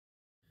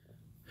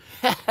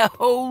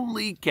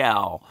Holy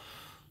cow.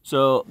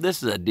 So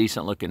this is a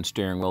decent looking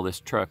steering wheel. This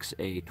truck's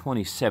a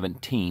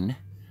 2017.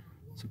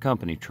 It's a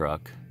company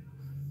truck.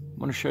 I'm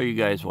going to show you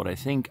guys what I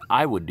think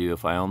I would do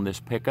if I owned this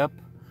pickup.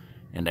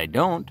 And I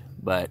don't,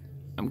 but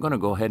I'm going to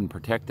go ahead and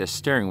protect this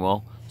steering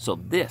wheel so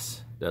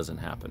this doesn't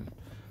happen.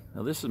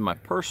 Now this is my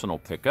personal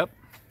pickup.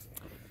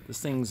 This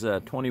thing's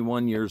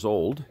 21 years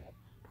old,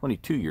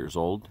 22 years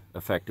old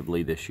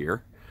effectively this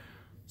year.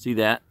 See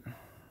that?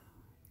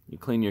 You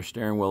clean your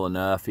steering wheel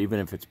enough, even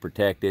if it's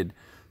protected,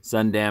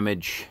 sun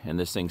damage, and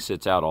this thing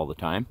sits out all the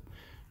time,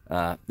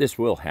 this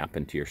will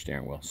happen to your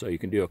steering wheel. So you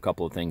can do a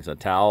couple of things: a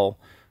towel,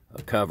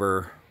 a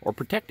cover, or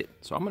protect it.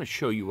 So I'm going to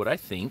show you what I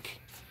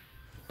think.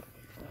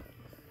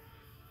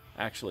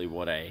 Actually,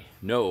 what I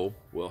know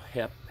will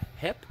help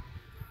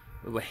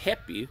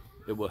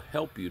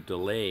you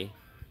delay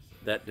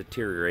that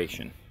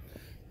deterioration.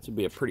 This will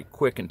be a pretty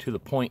quick and to the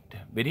point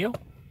video.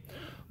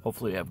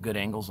 Hopefully I have good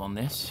angles on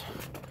this.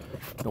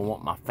 Don't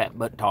want my fat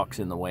butt talks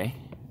in the way,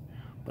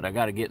 but I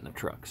got to get in the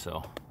truck,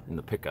 so in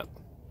the pickup.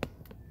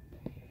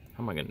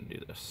 How am I going to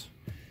do this?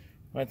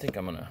 I think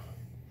I'm going to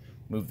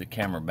move the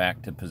camera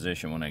back to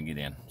position when I get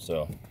in.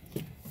 So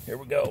here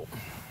we go.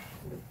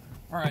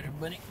 All right,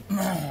 everybody.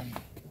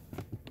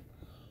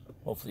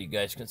 Hopefully you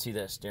guys can see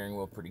that steering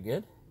wheel pretty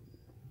good.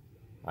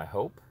 I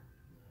hope.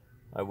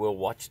 I will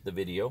watch the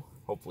video.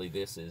 Hopefully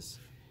this is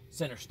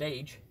center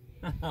stage.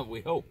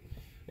 We hope.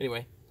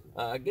 Anyway,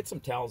 get some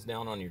towels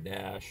down on your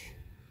dash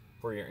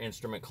for your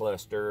instrument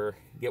cluster.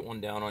 Get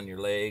one down on your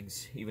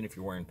legs, even if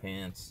you're wearing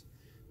pants.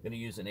 I'm going to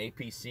use an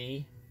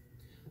APC,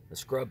 a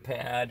scrub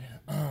pad,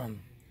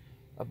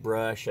 a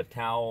brush, a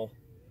towel.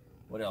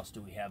 What else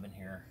do we have in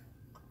here?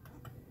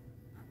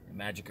 A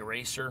magic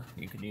eraser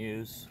you can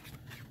use.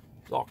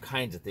 There's all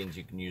kinds of things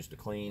you can use to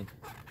clean.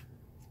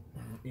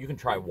 You can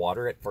try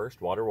water at first.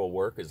 Water will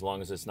work as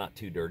long as it's not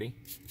too dirty.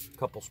 A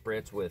couple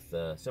spritz with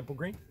Simple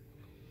Green.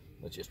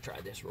 Let's just try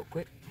this real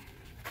quick.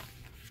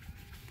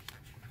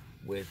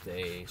 With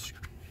a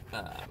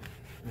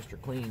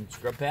Mr. Clean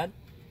scrub pad.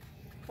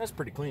 That's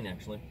pretty clean,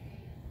 actually.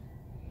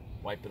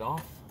 Wipe it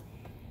off.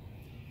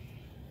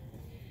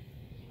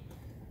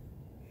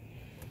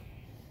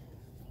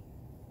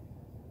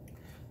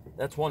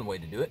 That's one way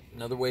to do it.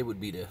 Another way would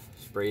be to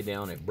spray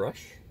down a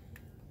brush.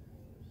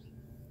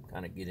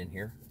 Kind of get in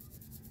here.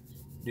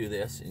 Do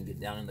this and get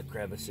down in the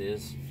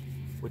crevices,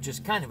 which is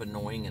kind of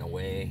annoying in a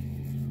way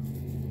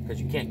because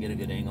you can't get a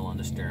good angle on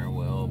the steering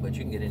wheel, but you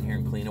can get in here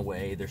and clean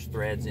away. There's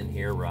threads in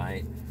here,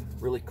 right?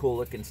 Really cool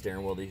looking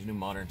steering wheel. These new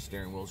modern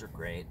steering wheels are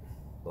great.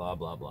 Blah,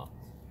 blah, blah.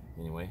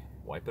 Anyway,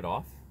 wipe it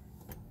off.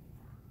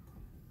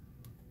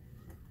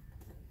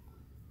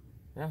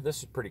 Yeah, this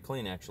is pretty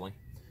clean actually.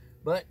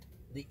 But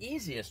the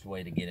easiest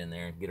way to get in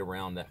there and get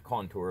around that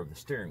contour of the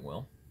steering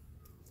wheel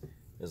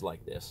is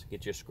like this.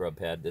 Get your scrub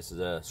pad. This is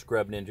a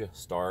Scrub Ninja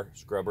Star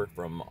Scrubber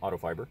from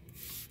Autofiber.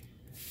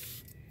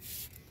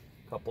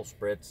 Couple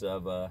spritz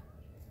of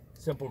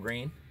Simple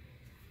Green.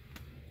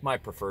 My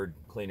preferred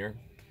cleaner.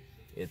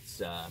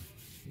 It's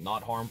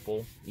not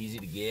harmful, easy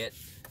to get,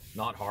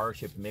 not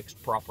harsh if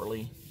mixed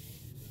properly,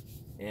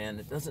 and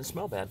it doesn't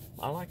smell bad.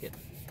 I like it.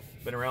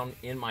 Been around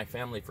in my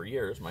family for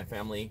years. My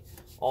family,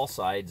 all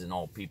sides and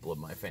all people of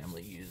my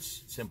family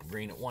use Simple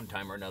Green at one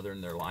time or another in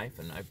their life,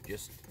 and I've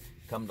just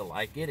come to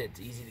like it. It's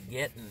easy to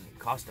get and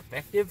cost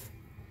effective,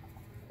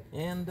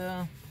 and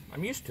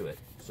I'm used to it.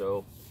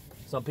 So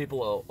some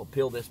people will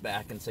peel this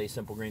back and say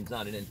Simple Green's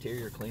not an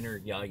interior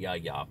cleaner,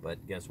 yeah,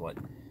 but guess what?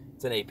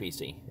 It's an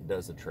APC. It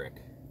does the trick.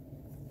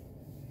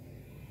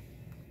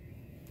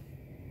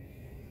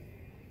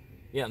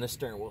 Yeah, and this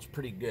steering wheel is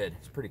pretty good.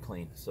 It's pretty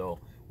clean. So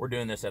we're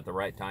doing this at the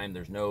right time.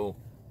 There's no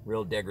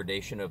real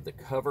degradation of the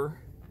cover.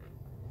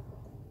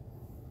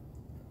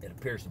 It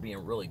appears to be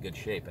in really good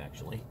shape,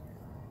 actually.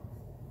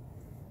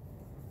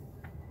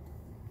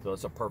 So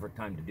it's a perfect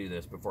time to do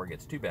this before it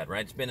gets too bad,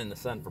 right? It's been in the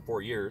sun for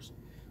 4 years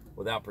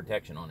without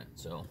protection on it,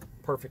 so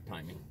perfect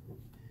timing.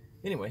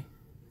 Anyway,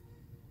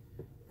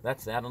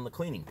 that's that on the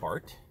cleaning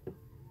part.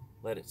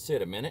 Let it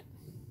sit a minute.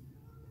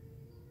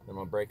 Then I'm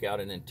going to break out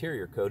an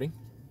interior coating.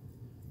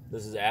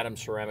 This is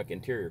Adams ceramic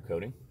interior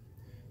coating.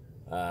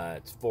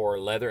 It's for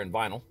leather and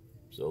vinyl,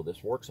 so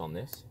this works on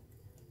this.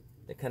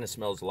 It kind of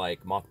smells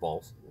like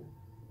mothballs.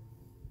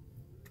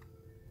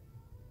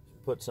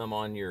 Put some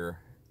on your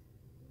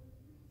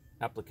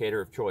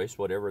applicator of choice,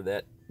 whatever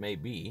that may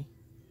be.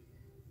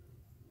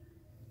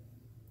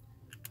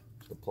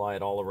 Just apply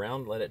it all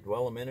around, let it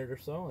dwell a minute or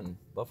so, and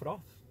buff it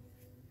off.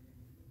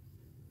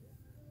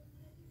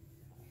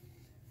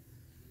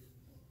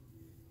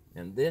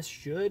 And this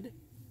should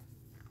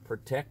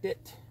protect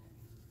it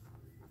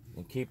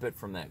and keep it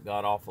from that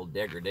god-awful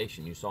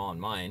degradation you saw on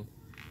mine.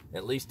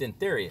 At least in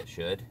theory it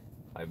should.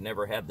 I've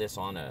never had this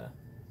on a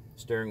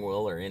steering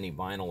wheel or any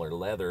vinyl or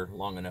leather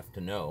long enough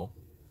to know.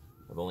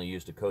 I've only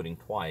used a coating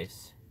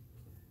twice,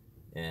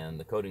 and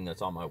the coating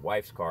that's on my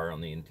wife's car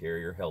on the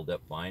interior held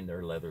up fine.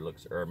 Her leather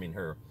looks, or I mean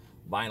her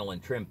vinyl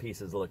and trim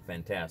pieces look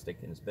fantastic,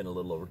 and it's been a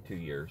little over 2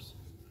 years.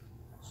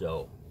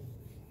 So,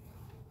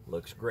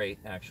 looks great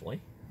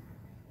actually.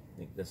 I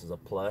think this is a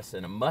plus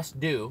and a must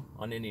do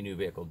on any new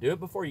vehicle. Do it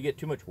before you get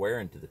too much wear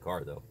into the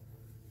car though.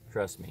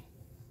 Trust me.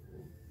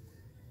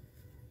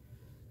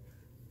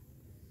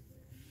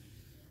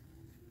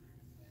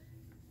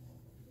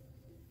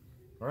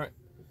 All right,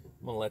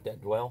 I'm gonna let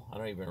that dwell. I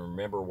don't even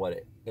remember what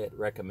it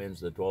recommends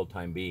the dwell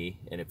time be.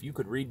 And if you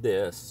could read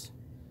this,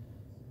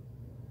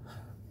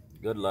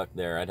 good luck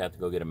there. I'd have to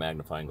go get a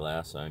magnifying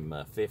glass. I'm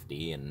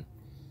 50 and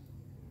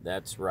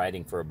that's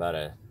riding for about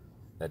a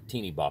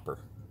teeny bopper,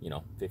 you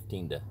know,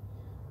 15 to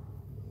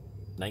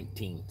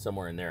 19,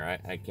 somewhere in there.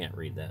 I can't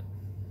read that.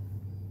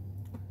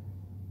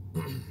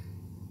 It's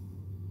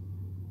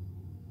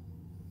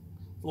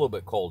a little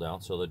bit cold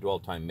out, so the dwell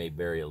time may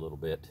vary a little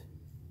bit.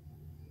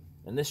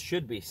 And this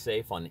should be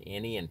safe on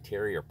any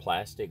interior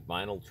plastic,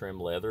 vinyl, trim,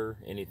 leather,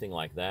 anything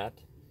like that.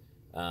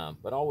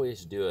 But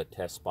always do a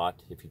test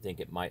spot. If you think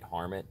it might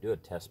harm it, do a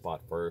test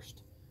spot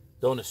first.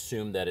 Don't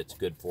assume that it's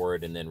good for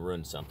it and then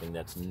ruin something.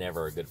 That's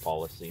never a good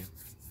policy.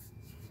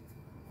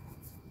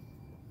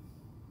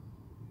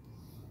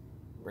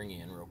 Bring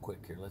you in real quick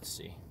here. Let's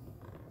see.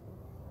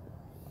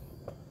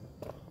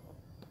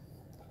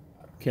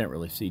 Can't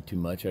really see too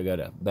much. I got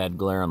a bad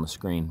glare on the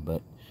screen,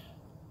 but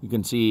you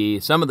can see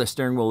some of the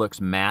steering wheel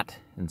looks matte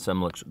and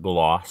some looks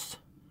gloss.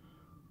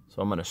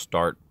 So I'm going to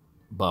start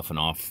buffing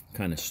off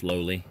kind of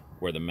slowly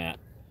where the matte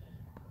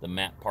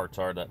parts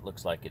are. That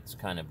looks like it's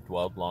kind of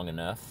dwelled long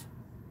enough.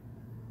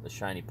 The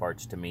shiny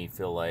parts to me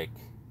feel like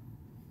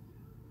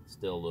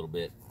still a little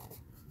bit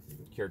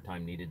cure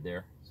time needed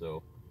there.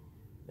 So,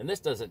 and this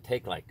doesn't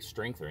take like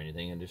strength or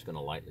anything. I'm just going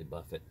to lightly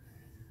buff it.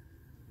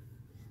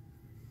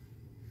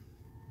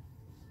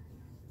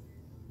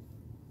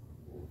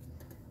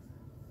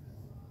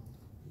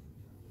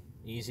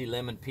 Easy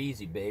lemon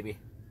peasy, baby.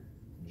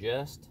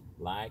 Just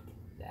like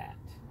that.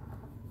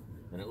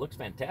 And it looks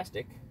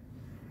fantastic.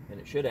 And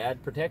it should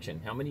add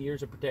protection. How many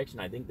years of protection?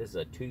 I think this is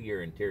a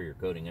 2-year interior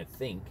coating, I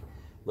think.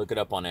 Look it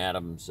up on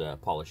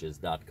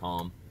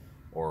adamspolishes.com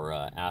or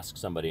ask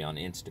somebody on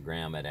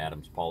Instagram at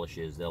Adams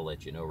Polishes. They'll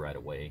let you know right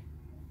away.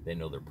 They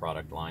know their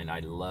product line. I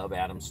love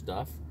Adams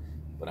stuff,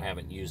 but I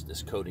haven't used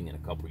this coating in a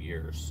couple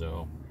years.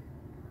 So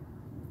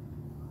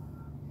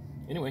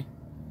anyway,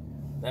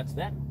 that's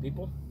that,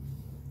 people.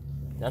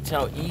 That's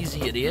how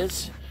easy it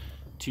is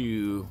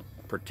to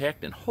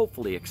protect and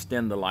hopefully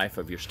extend the life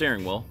of your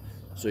steering wheel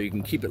so you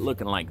can keep it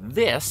looking like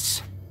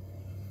this.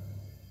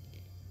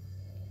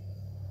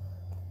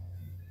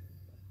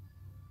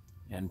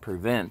 And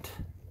prevent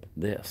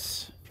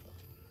this.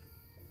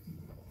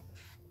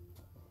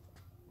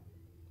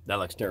 That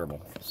looks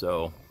terrible.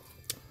 So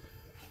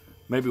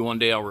maybe one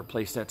day I'll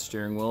replace that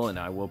steering wheel and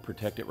I will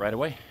protect it right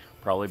away.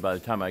 Probably by the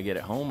time I get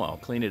it home, I'll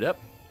clean it up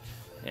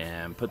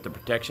and put the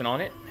protection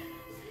on it.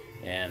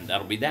 And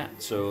that'll be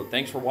that. So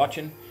thanks for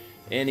watching.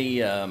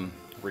 Any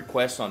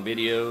requests on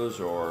videos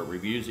or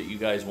reviews that you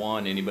guys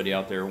want, anybody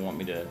out there want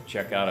me to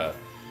check out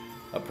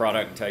a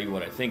product and tell you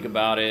what I think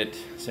about it,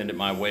 send it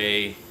my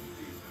way.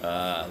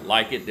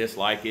 Like it,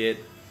 dislike it,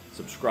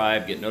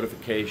 subscribe, get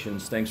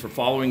notifications. Thanks for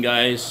following,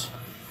 guys.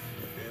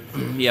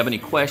 If you have any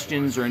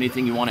questions or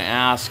anything you want to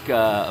ask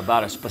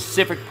about a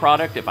specific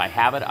product, if I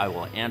have it, I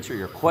will answer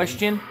your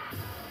question.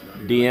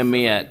 DM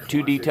me at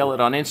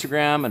 2DETAILIT on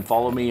Instagram and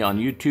follow me on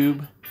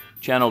YouTube.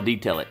 Channel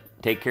Detail It.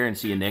 Take care and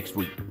see you next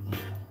week.